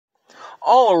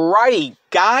Alrighty,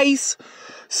 guys.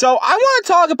 So I want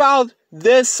to talk about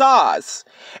this sauce.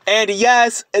 And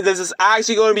yes, this is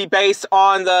actually going to be based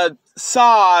on the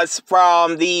sauce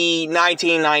from the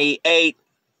 1998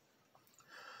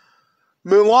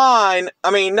 Mulan.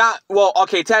 I mean,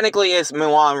 technically it's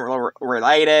Mulan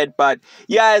related, but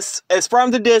yes, it's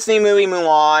from the Disney movie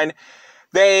Mulan.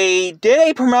 They did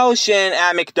a promotion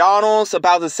at McDonald's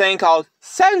about this thing called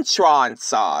Szechuan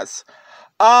sauce.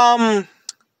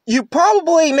 You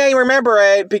probably may remember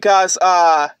it because,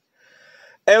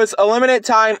 it was a limited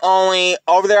time only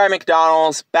over there at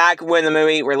McDonald's back when the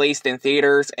movie released in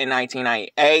theaters in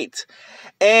 1998.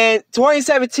 In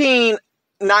 2017,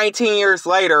 19 years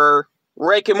later,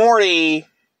 Rick and Morty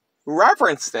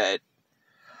referenced it.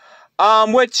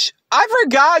 Which I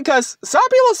forgot because some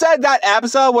people said that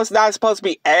episode was not supposed to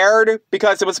be aired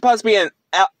because it was supposed to be an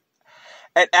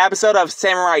episode of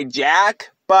Samurai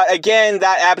Jack. But again,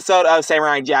 that episode of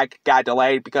Samurai Jack got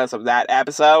delayed because of that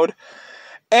episode.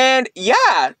 And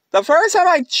yeah, the first time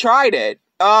I tried it,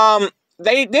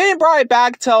 they didn't bring it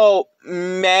back till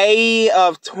May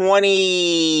of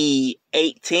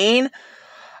 2018.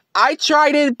 I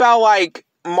tried it about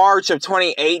March of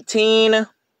 2018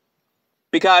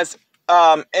 because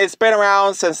it's been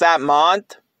around since that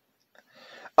month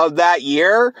of that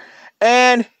year.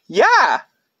 And yeah,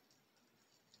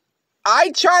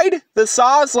 I tried the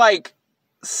sauce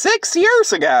 6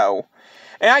 years ago.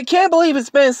 And I can't believe it's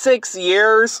been 6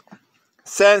 years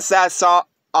since that sauce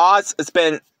has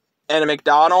been in a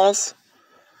McDonald's.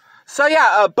 So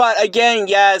yeah, but again,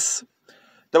 yes,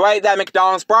 the way that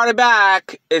McDonald's brought it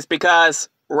back is because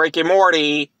Rick and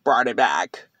Morty brought it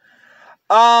back.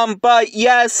 But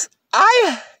yes,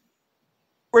 I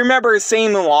remember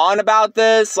seeing Mulan about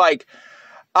this.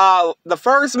 The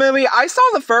first movie, I saw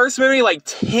the first movie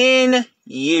 10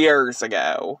 years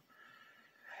ago.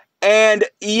 And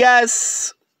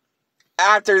yes,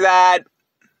 after that,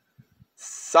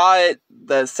 saw it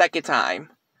the second time.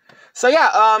 So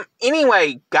yeah,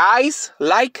 anyway, guys,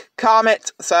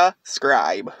 comment,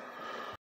 subscribe.